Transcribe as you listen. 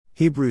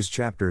Hebrews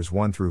chapters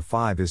 1 through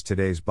 5 is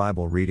today's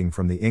Bible reading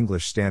from the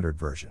English Standard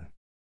Version.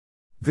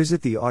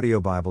 Visit the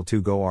Audio Bible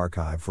to Go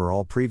archive for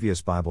all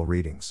previous Bible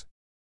readings.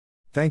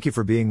 Thank you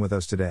for being with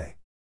us today.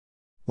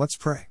 Let's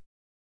pray.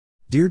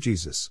 Dear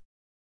Jesus,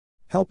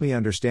 help me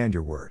understand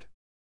your word.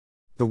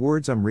 The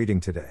words I'm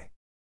reading today.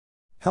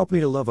 Help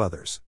me to love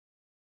others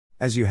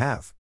as you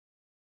have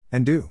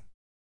and do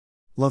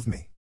love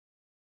me.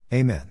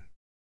 Amen.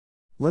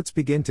 Let's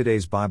begin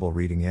today's Bible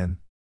reading in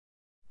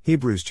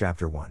Hebrews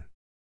chapter 1.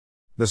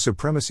 The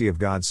supremacy of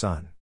God's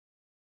Son.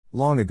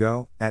 Long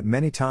ago, at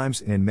many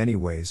times and in many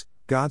ways,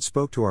 God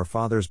spoke to our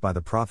fathers by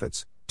the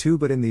prophets,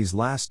 but in these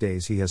last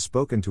days he has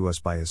spoken to us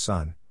by his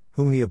Son,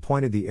 whom he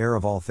appointed the heir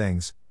of all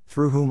things,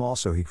 through whom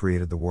also he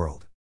created the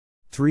world.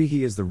 3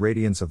 He is the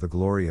radiance of the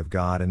glory of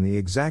God and the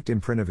exact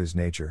imprint of his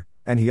nature,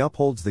 and he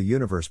upholds the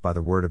universe by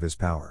the word of his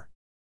power.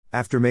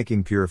 After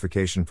making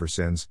purification for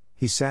sins,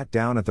 he sat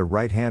down at the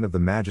right hand of the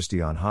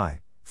Majesty on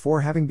high,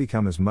 for having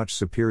become as much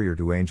superior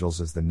to angels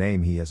as the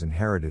name he has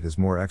inherited is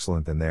more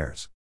excellent than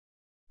theirs.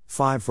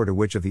 5 For to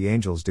which of the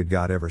angels did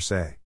God ever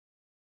say,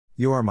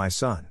 "You are my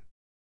Son.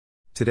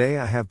 Today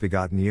I have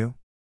begotten you"?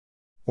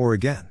 Or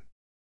again,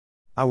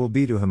 "I will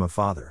be to him a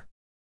father,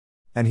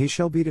 and he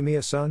shall be to me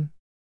a son"?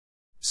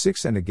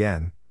 6 And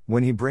again,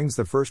 when he brings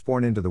the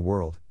firstborn into the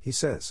world, he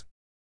says,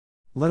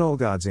 "Let all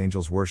God's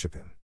angels worship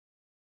him."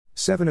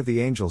 7 Of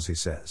the angels he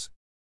says,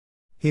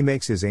 "He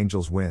makes his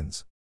angels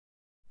winds,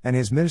 and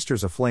his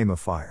ministers a flame of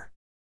fire."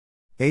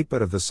 8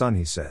 But of the Son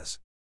he says,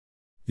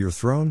 "Your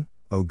throne,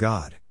 O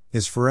God,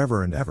 is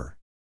forever and ever.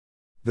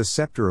 The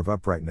scepter of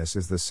uprightness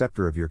is the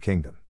scepter of your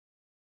kingdom."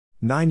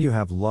 9 You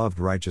have loved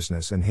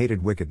righteousness and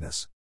hated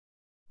wickedness.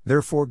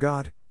 Therefore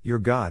God, your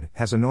God,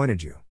 has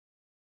anointed you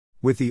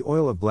with the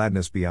oil of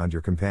gladness beyond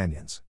your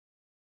companions.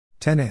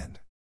 10 And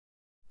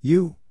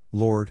you,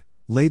 Lord,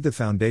 laid the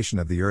foundation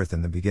of the earth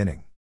in the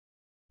beginning,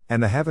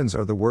 and the heavens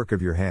are the work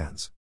of your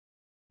hands.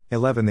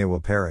 11 They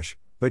will perish,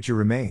 but you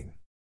remain.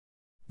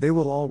 They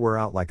will all wear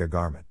out like a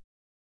garment.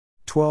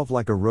 12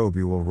 Like a robe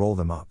you will roll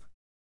them up.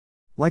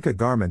 Like a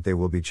garment they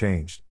will be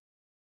changed.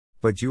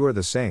 But you are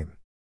the same,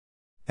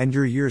 and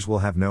your years will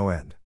have no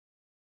end.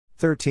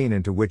 13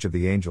 And to which of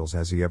the angels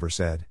has he ever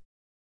said,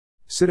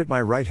 "Sit at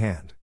my right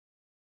hand,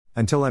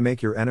 until I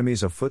make your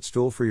enemies a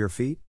footstool for your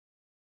feet"?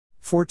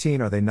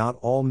 14 Are they not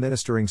all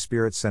ministering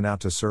spirits sent out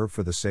to serve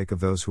for the sake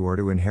of those who are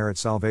to inherit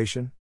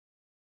salvation?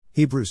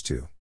 Hebrews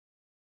 2.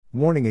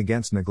 Warning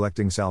against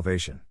neglecting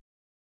salvation.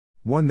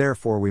 1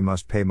 Therefore we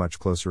must pay much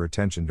closer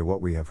attention to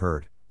what we have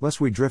heard, lest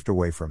we drift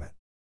away from it.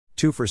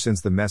 2 For since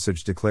the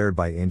message declared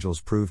by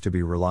angels proved to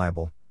be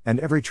reliable, and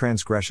every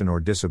transgression or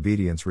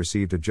disobedience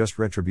received a just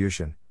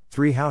retribution,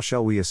 3 How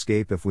shall we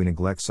escape if we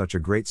neglect such a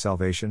great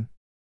salvation?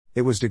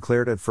 It was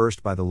declared at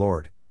first by the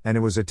Lord, and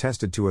it was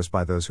attested to us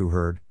by those who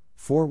heard.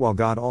 4 While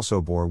God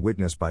also bore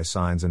witness by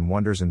signs and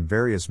wonders and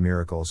various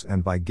miracles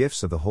and by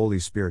gifts of the Holy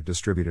Spirit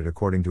distributed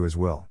according to his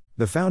will,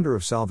 the founder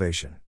of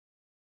salvation.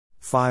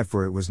 5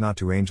 For it was not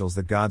to angels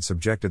that God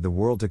subjected the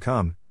world to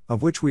come,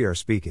 of which we are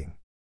speaking.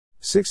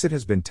 6 It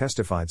has been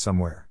testified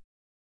somewhere.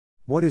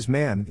 What is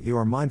man, that you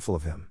are mindful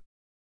of him?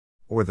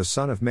 Or the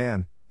Son of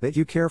Man, that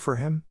you care for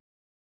him?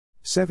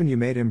 7 You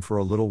made him for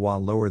a little while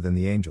lower than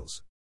the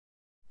angels.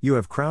 You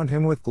have crowned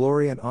him with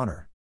glory and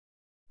honor.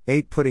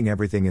 8 Putting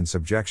everything in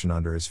subjection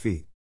under his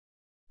feet.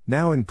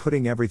 Now in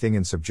putting everything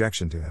in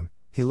subjection to him,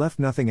 he left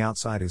nothing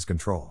outside his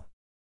control.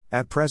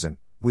 At present,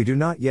 we do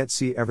not yet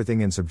see everything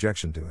in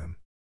subjection to him.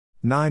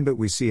 9 But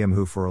we see him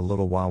who for a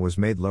little while was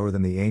made lower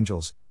than the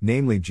angels,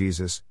 namely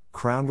Jesus,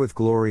 crowned with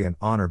glory and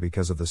honor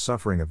because of the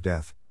suffering of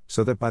death,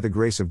 so that by the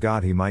grace of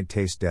God he might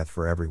taste death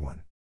for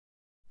everyone.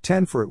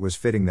 10 For it was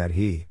fitting that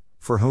he,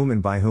 for whom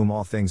and by whom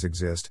all things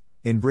exist,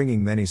 in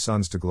bringing many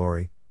sons to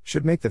glory,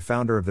 should make the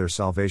founder of their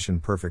salvation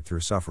perfect through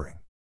suffering.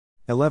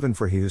 11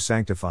 For he who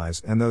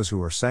sanctifies and those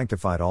who are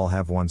sanctified all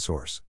have one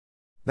source.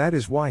 That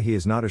is why he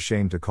is not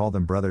ashamed to call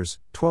them brothers.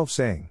 12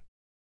 Saying,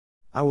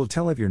 "I will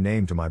tell of your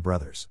name to my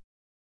brothers.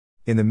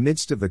 In the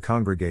midst of the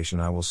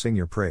congregation I will sing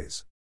your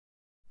praise."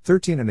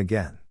 13 And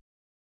again,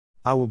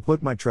 "I will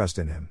put my trust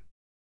in him."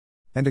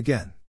 And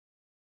again,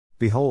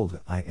 "Behold,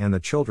 I am the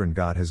children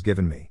God has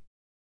given me."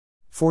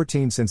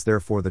 14 Since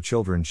therefore the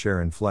children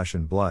share in flesh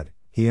and blood,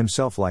 he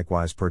himself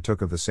likewise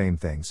partook of the same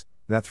things,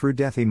 that through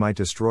death he might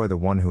destroy the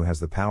one who has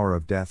the power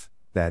of death,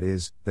 that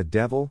is, the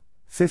devil.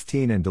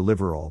 15 And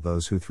deliver all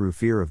those who through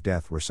fear of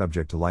death were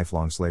subject to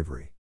lifelong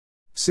slavery.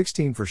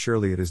 16 For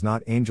surely it is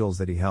not angels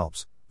that he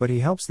helps, but he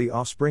helps the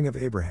offspring of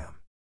Abraham.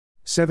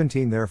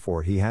 17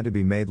 Therefore he had to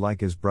be made like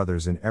his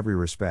brothers in every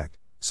respect,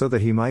 so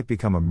that he might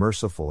become a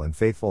merciful and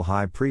faithful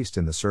high priest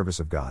in the service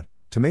of God,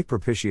 to make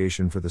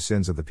propitiation for the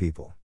sins of the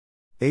people.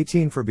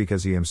 18 For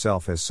because he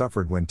himself has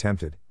suffered when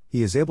tempted,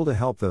 he is able to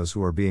help those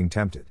who are being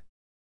tempted.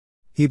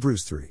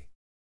 Hebrews 3.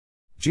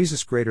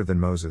 Jesus greater than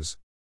Moses.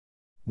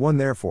 1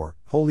 Therefore,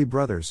 holy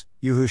brothers,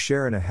 you who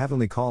share in a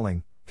heavenly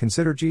calling,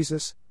 consider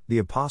Jesus, the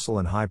apostle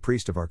and high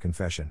priest of our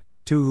confession,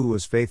 2 Who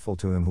was faithful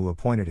to him who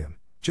appointed him,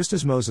 just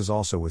as Moses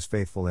also was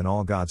faithful in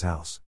all God's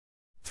house.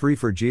 3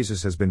 For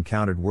Jesus has been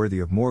counted worthy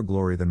of more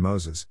glory than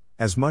Moses,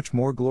 as much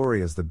more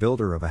glory as the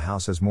builder of a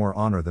house has more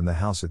honor than the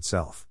house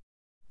itself.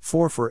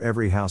 4 For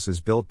every house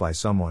is built by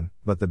someone,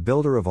 but the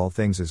builder of all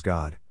things is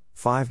God.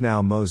 5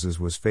 Now Moses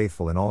was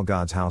faithful in all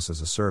God's house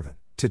as a servant,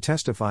 to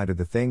testify to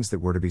the things that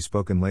were to be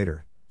spoken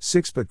later.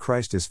 6 But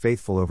Christ is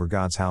faithful over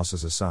God's house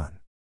as a son.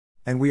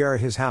 And we are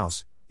his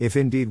house, if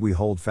indeed we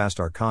hold fast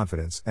our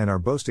confidence and our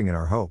boasting in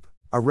our hope,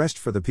 a rest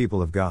for the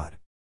people of God.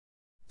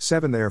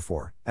 7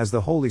 Therefore, as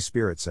the Holy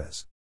Spirit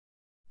says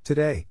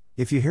today,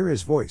 if you hear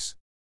his voice.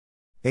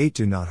 8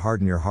 Do not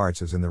harden your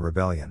hearts as in the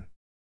rebellion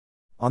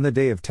on the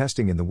day of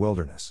testing in the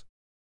wilderness.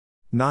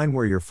 9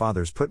 Where your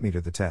fathers put me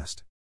to the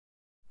test,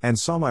 and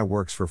saw my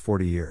works for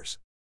 40 years.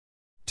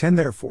 10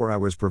 Therefore I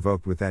was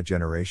provoked with that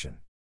generation,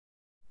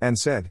 and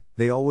said,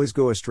 they always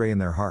go astray in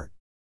their heart.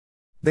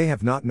 They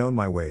have not known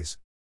my ways.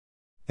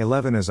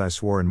 11 As I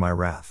swore in my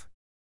wrath,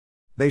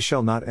 they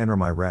shall not enter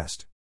my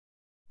rest.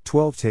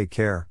 12 Take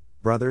care,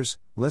 brothers,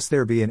 lest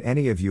there be in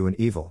any of you an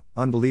evil,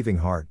 unbelieving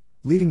heart,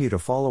 leading you to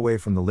fall away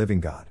from the living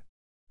God.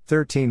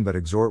 13 But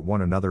exhort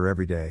one another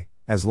every day,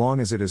 as long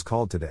as it is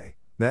called today,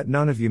 that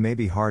none of you may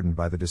be hardened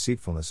by the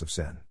deceitfulness of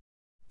sin.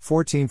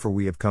 14 For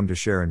we have come to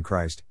share in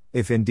Christ,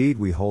 if indeed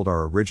we hold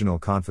our original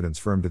confidence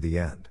firm to the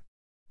end.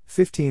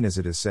 15 As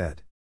it is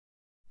said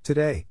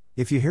today,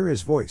 if you hear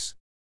his voice,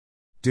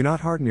 do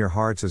not harden your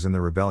hearts as in the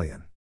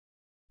rebellion.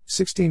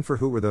 16 For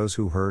who were those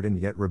who heard and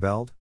yet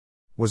rebelled?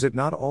 Was it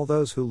not all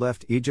those who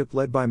left Egypt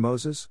led by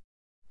Moses?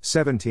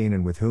 17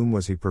 And with whom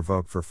was he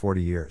provoked for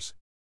 40 years?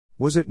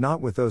 Was it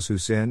not with those who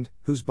sinned,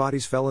 whose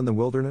bodies fell in the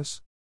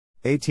wilderness?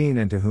 18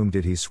 And to whom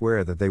did he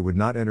swear that they would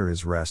not enter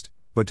his rest,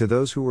 but to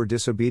those who were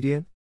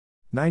disobedient?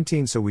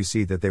 19 So we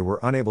see that they were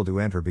unable to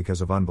enter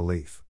because of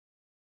unbelief.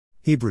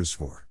 Hebrews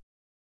 4.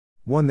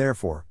 1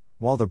 Therefore,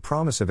 while the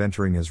promise of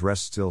entering his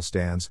rest still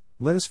stands,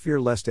 let us fear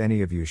lest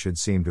any of you should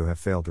seem to have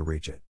failed to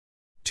reach it.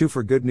 2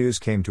 For good news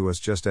came to us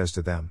just as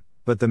to them,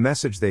 but the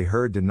message they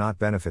heard did not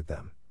benefit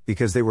them,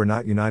 because they were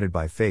not united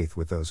by faith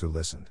with those who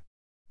listened.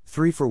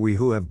 3 For we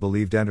who have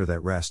believed enter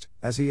that rest,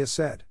 as he has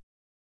said,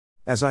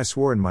 as I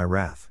swore in my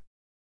wrath,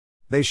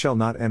 they shall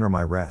not enter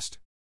my rest,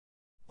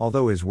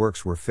 although his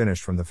works were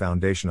finished from the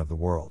foundation of the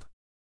world.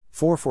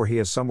 4 For he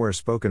has somewhere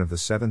spoken of the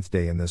seventh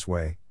day in this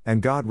way,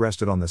 and God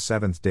rested on the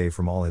seventh day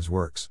from all his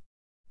works.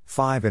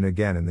 5 And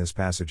again in this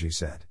passage he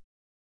said,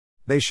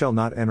 they shall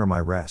not enter my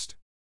rest.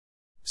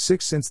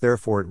 6 Since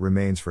therefore it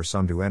remains for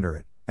some to enter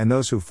it, and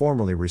those who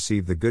formerly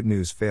received the good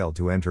news failed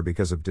to enter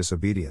because of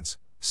disobedience.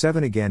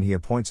 7 Again he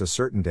appoints a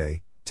certain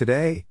day,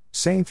 today,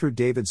 saying through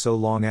David so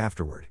long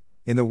afterward,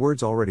 in the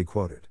words already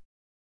quoted.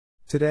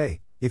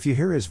 Today, if you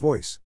hear his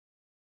voice,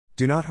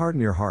 do not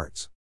harden your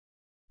hearts.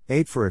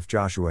 8 For if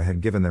Joshua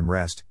had given them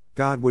rest,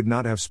 God would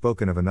not have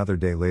spoken of another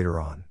day later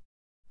on.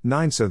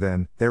 9 So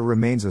then, there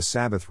remains a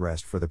Sabbath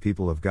rest for the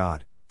people of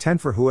God. 10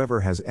 For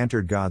whoever has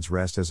entered God's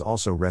rest has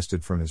also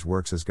rested from his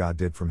works as God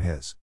did from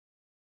his.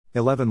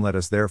 11 Let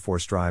us therefore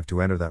strive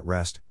to enter that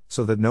rest,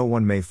 so that no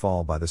one may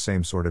fall by the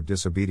same sort of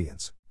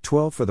disobedience.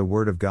 12 For the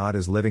word of God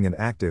is living and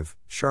active,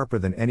 sharper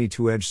than any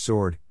two-edged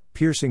sword,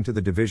 piercing to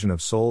the division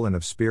of soul and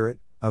of spirit,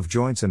 of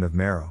joints and of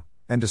marrow,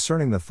 and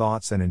discerning the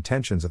thoughts and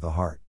intentions of the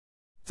heart.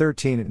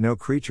 13 No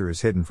creature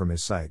is hidden from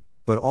his sight,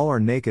 but all are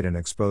naked and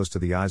exposed to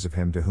the eyes of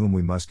him to whom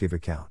we must give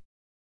account.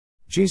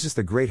 Jesus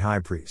the great high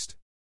priest.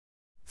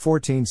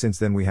 14 Since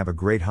then we have a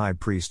great high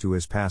priest who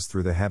has passed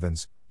through the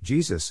heavens,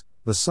 Jesus,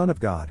 the Son of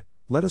God,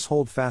 let us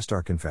hold fast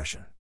our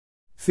confession.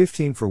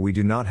 15 For we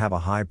do not have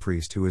a high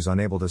priest who is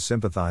unable to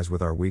sympathize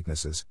with our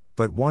weaknesses,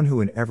 but one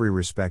who in every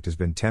respect has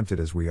been tempted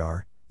as we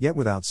are, yet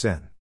without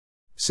sin.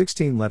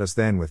 16 Let us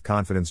then with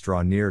confidence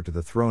draw near to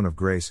the throne of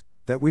grace,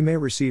 that we may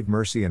receive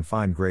mercy and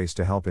find grace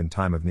to help in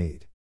time of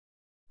need.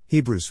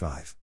 Hebrews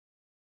 5.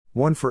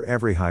 1 For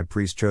every high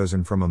priest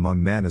chosen from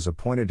among men is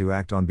appointed to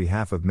act on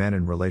behalf of men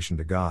in relation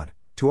to God,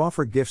 to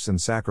offer gifts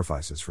and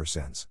sacrifices for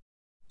sins.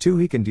 2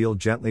 He can deal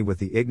gently with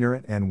the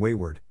ignorant and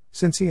wayward,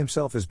 since he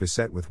himself is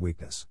beset with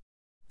weakness.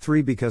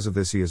 3 Because of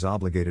this he is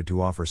obligated to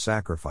offer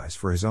sacrifice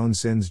for his own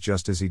sins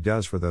just as he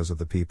does for those of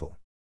the people.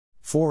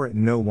 4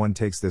 No one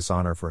takes this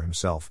honor for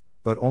himself,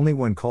 but only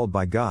when called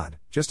by God,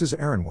 just as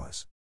Aaron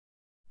was.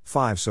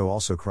 5 So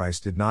also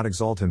Christ did not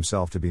exalt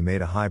himself to be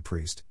made a high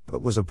priest,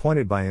 but was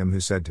appointed by him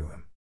who said to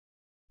him,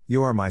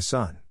 you are my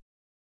son.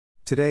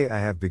 Today I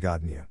have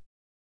begotten you.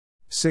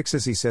 6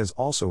 As he says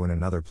also in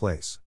another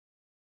place,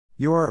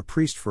 you are a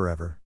priest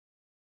forever,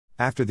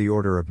 after the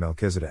order of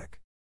Melchizedek.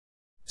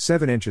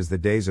 7 Inches the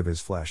days of his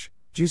flesh,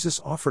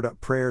 Jesus offered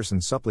up prayers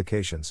and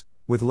supplications,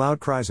 with loud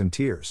cries and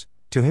tears,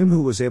 to him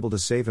who was able to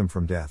save him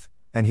from death,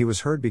 and he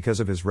was heard because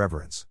of his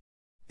reverence.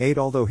 8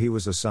 Although he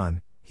was a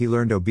son, he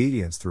learned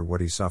obedience through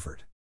what he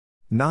suffered.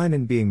 9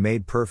 And being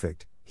made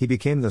perfect, he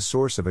became the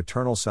source of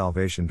eternal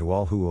salvation to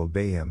all who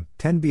obey him.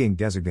 10 Being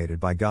designated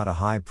by God a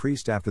high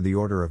priest after the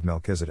order of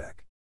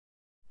Melchizedek.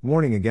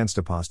 Warning against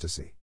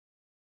apostasy.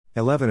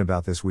 11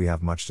 About this we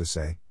have much to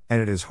say,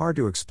 and it is hard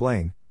to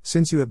explain,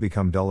 since you have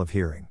become dull of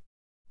hearing.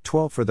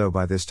 12 For though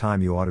by this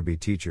time you ought to be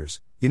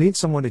teachers, You need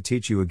someone to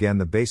teach you again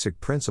the basic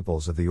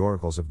principles of the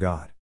oracles of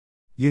God.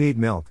 You need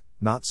milk,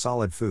 not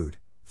solid food.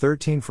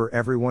 13 For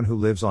everyone who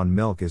lives on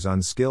milk is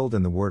unskilled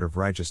in the word of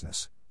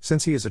righteousness,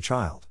 since he is a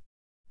child.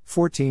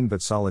 14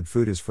 But solid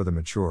food is for the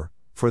mature,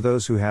 for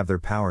those who have their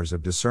powers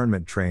of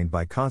discernment trained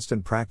by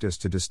constant practice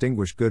to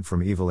distinguish good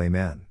from evil.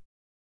 Amen.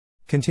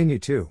 Continue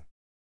to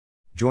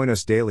join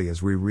us daily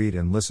as we read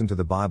and listen to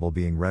the Bible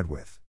being read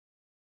with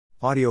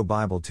Audio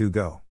Bible 2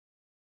 Go.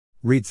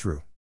 Read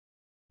through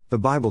the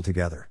Bible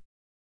together.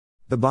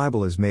 The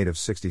Bible is made of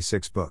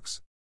 66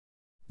 books.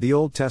 The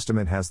Old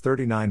Testament has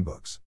 39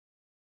 books.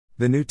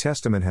 The New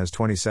Testament has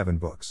 27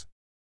 books.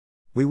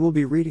 We will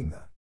be reading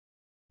the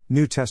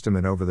New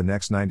Testament over the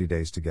next 90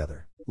 days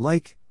together.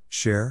 Like,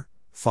 share,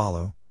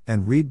 follow,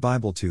 and read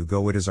Bible 2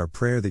 Go. It is our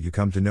prayer that you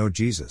come to know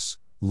Jesus,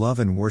 love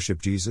and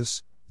worship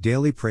Jesus,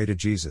 daily pray to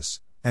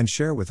Jesus, and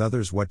share with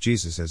others what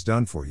Jesus has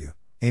done for you.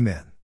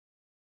 Amen.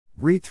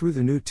 Read through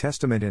the New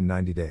Testament in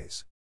 90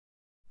 days.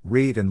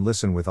 Read and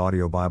listen with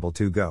Audio Bible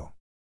 2 Go.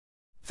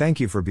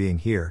 Thank you for being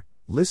here,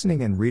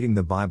 listening and reading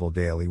the Bible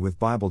daily with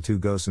Bible 2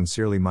 Go.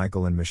 Sincerely,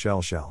 Michael and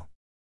Michelle Shell.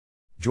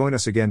 Join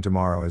us again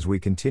tomorrow as we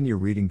continue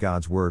reading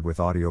God's Word with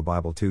Audio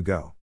Bible 2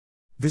 Go.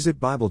 Visit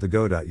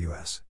bible2go.us.